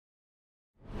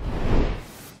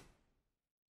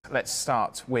let's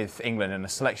start with England, and a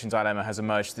selection dilemma has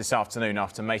emerged this afternoon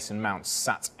after Mason Mount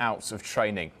sat out of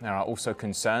training. There are also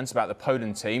concerns about the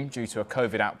Poland team due to a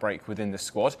COVID outbreak within the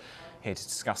squad. Here to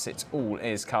discuss it all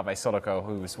is Kaveh Soloko,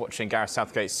 who was watching Gareth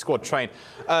Southgate's squad train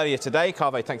earlier today.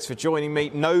 Kaveh, thanks for joining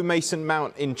me. No Mason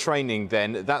Mount in training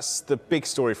then. That's the big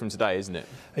story from today, isn't it?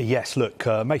 Yes, look,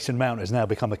 Mason Mount has now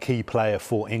become a key player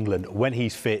for England. When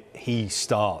he's fit, he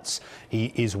starts.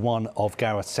 He is one of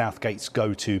Gareth Southgate's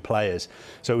go-to players.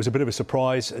 So it was a bit of a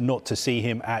surprise not to see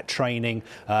him at training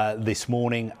this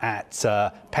morning at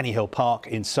Pennyhill Park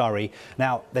in Surrey.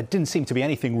 Now, there didn't seem to be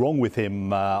anything wrong with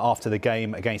him after the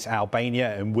game against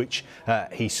Albania, in which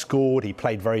he scored. He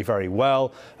played very, very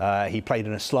well. He played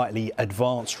in a slightly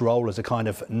advanced role as a kind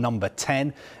of number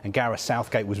 10, and Gareth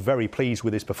Southgate was very pleased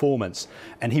with his performance.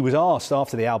 And he was asked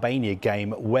after the Albania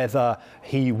game whether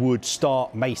he would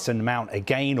start Mason Mount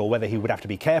again or whether he would have to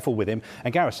be careful with him.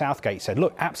 And Gareth Southgate said,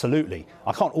 look, absolutely,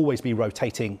 I can't always be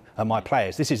rotating my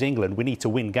players. This is England. We need to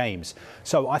win games.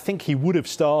 So I think he would have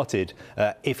started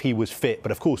if he was fit.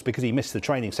 But of course, because he missed the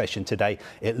training session today,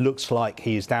 it looks like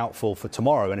he is doubtful for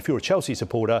tomorrow. And if you're a Chelsea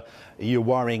supporter, you're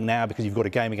worrying now because you've got a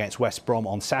game against West Brom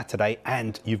on Saturday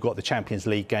and you've got the Champions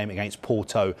League game against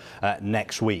Porto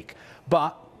next week.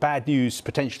 But bad news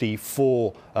potentially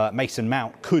for Mason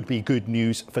Mount could be good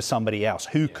news for somebody else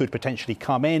who could potentially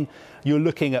come in. You're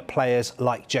looking at players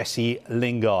like Jesse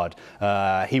Lingard.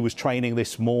 He was training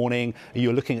this morning.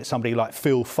 You're looking at somebody like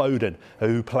Phil Foden,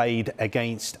 who played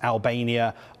against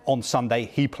Albania on Sunday.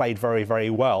 He played very, very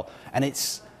well. And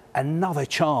it's another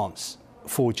chance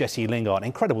for Jesse Lingard.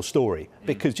 Incredible story,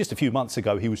 because just a few months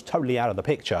ago, he was totally out of the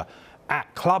picture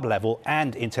at club level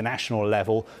and international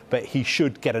level, but he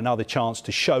should get another chance to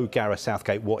show Gareth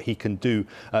Southgate what he can do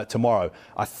tomorrow.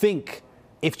 I think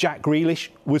if Jack Grealish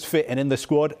was fit and in the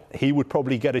squad, he would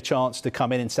probably get a chance to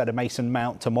come in instead of Mason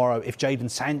Mount tomorrow. If Jadon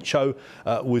Sancho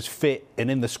was fit and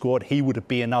in the squad, he would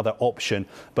be another option.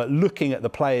 But looking at the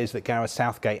players that Gareth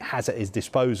Southgate has at his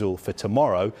disposal for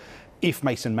tomorrow, if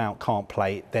Mason Mount can't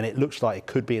play, then it looks like it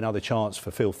could be another chance for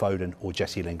Phil Foden or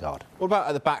Jesse Lingard. What about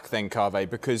at the back then, Kaveh?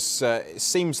 Because it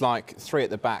seems like three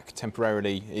at the back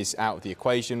temporarily is out of the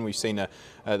equation. We've seen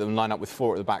them line up with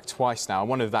four at the back twice now. I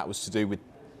wonder if that was to do with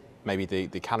maybe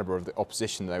the calibre of the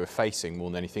opposition they were facing more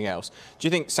than anything else. Do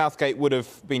you think Southgate would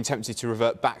have been tempted to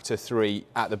revert back to three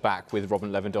at the back with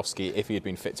Robert Lewandowski if he had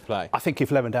been fit to play? I think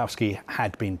if Lewandowski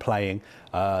had been playing,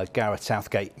 Gareth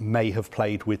Southgate may have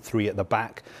played with three at the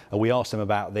back. We asked him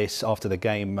about this after the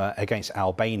game against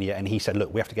Albania, and he said,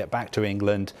 look, we have to get back to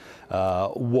England,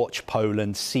 watch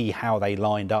Poland, see how they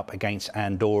lined up against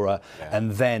Andorra, and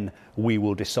then we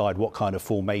will decide what kind of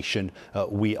formation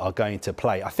we are going to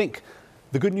play. I think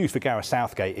the good news for Gareth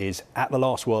Southgate is at the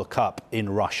last World Cup in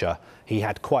Russia, he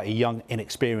had quite a young,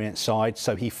 inexperienced side,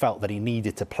 so he felt that he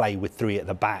needed to play with three at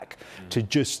the back to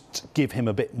just give him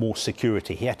a bit more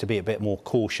security. He had to be a bit more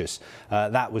cautious.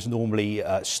 That was normally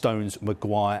Stones,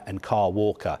 Maguire and Kyle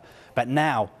Walker. But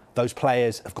now those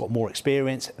players have got more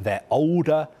experience, they're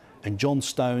older, and John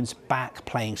Stones back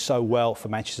playing so well for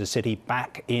Manchester City,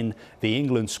 back in the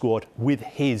England squad with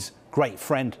his great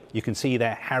friend, you can see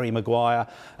there, Harry Maguire.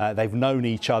 They've known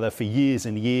each other for years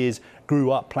and years,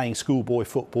 grew up playing schoolboy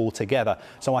football together.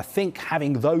 So I think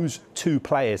having those two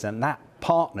players and that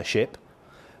partnership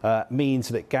means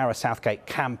that Gareth Southgate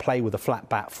can play with a flat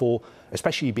back four,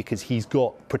 especially because he's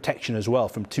got protection as well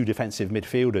from two defensive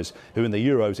midfielders, who in the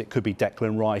Euros it could be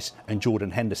Declan Rice and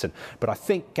Jordan Henderson. But I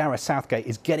think Gareth Southgate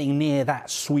is getting near that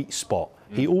sweet spot.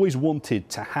 He always wanted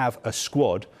to have a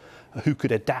squad who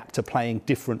could adapt to playing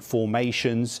different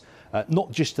formations, not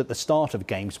just at the start of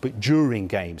games, but during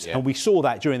games. And we saw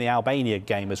that during the Albania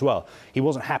game as well. He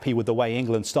wasn't happy with the way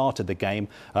England started the game.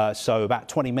 So about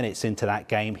 20 minutes into that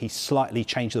game, he slightly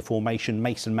changed the formation.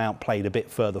 Mason Mount played a bit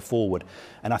further forward.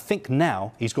 And I think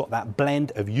now he's got that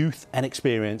blend of youth and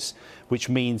experience, which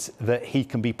means that he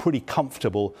can be pretty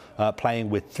comfortable playing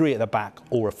with three at the back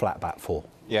or a flat back four.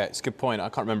 Yeah, it's a good point. I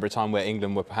can't remember a time where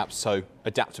England were perhaps so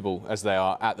adaptable as they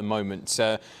are at the moment.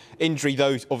 Injury,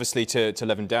 though, obviously to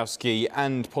Lewandowski,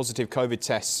 and positive COVID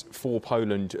tests for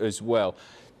Poland as well.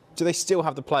 Do they still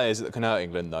have the players that can hurt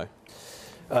England,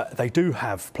 though? They do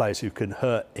have players who can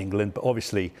hurt England, but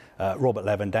obviously Robert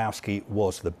Lewandowski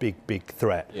was the big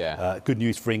threat. Good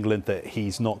news for England that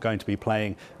he's not going to be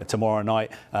playing tomorrow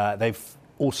night. They've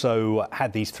also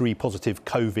had these 3 positive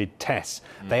COVID tests.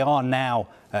 They are now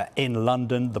in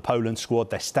London, the Poland squad.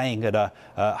 They're staying at a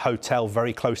hotel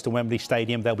very close to Wembley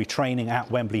Stadium. They'll be training at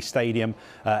Wembley Stadium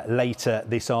later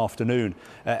this afternoon.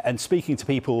 And speaking to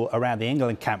people around the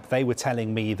England camp, they were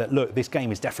telling me that, look, this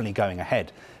game is definitely going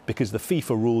ahead, because the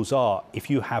FIFA rules are if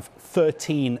you have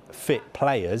 13 fit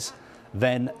players,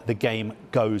 then the game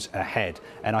goes ahead.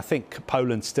 And I think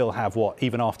Poland still have,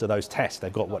 even after those tests,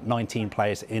 they've got, 19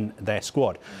 players in their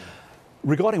squad.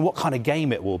 Regarding what kind of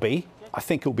game it will be, I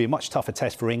think it will be a much tougher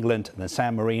test for England than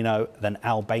San Marino, than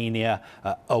Albania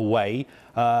away.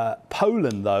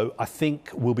 Poland, though, I think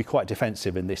will be quite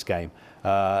defensive in this game.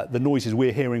 The noises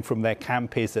we're hearing from their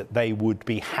camp is that they would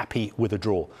be happy with a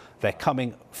draw. They're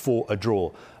coming for a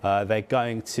draw. They're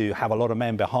going to have a lot of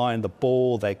men behind the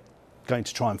ball. They're going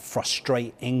to try and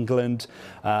frustrate England,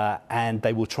 and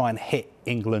they will try and hit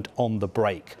England on the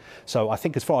break. So I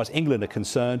think as far as England are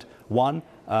concerned,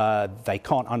 they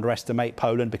can't underestimate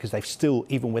Poland, because they've still,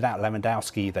 even without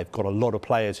Lewandowski, they've got a lot of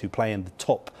players who play in the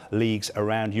top leagues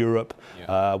around Europe.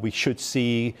 Yeah. We should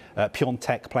see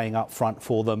Piontek playing up front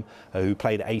for them, who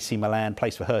played at AC Milan,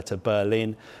 plays for Hertha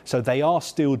Berlin. So they are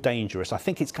still dangerous. I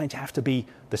think it's going to have to be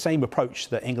the same approach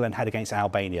that England had against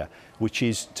Albania, which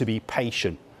is to be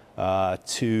patient,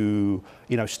 to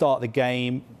start the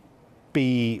game,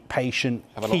 be patient,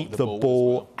 keep the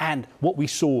ball. Well. And what we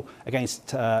saw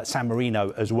against San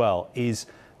Marino as well is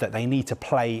that they need to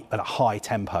play at a high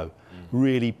tempo.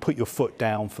 Really put your foot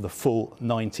down for the full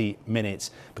 90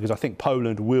 minutes, because I think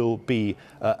Poland will be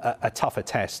a tougher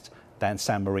test than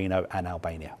San Marino and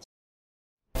Albania.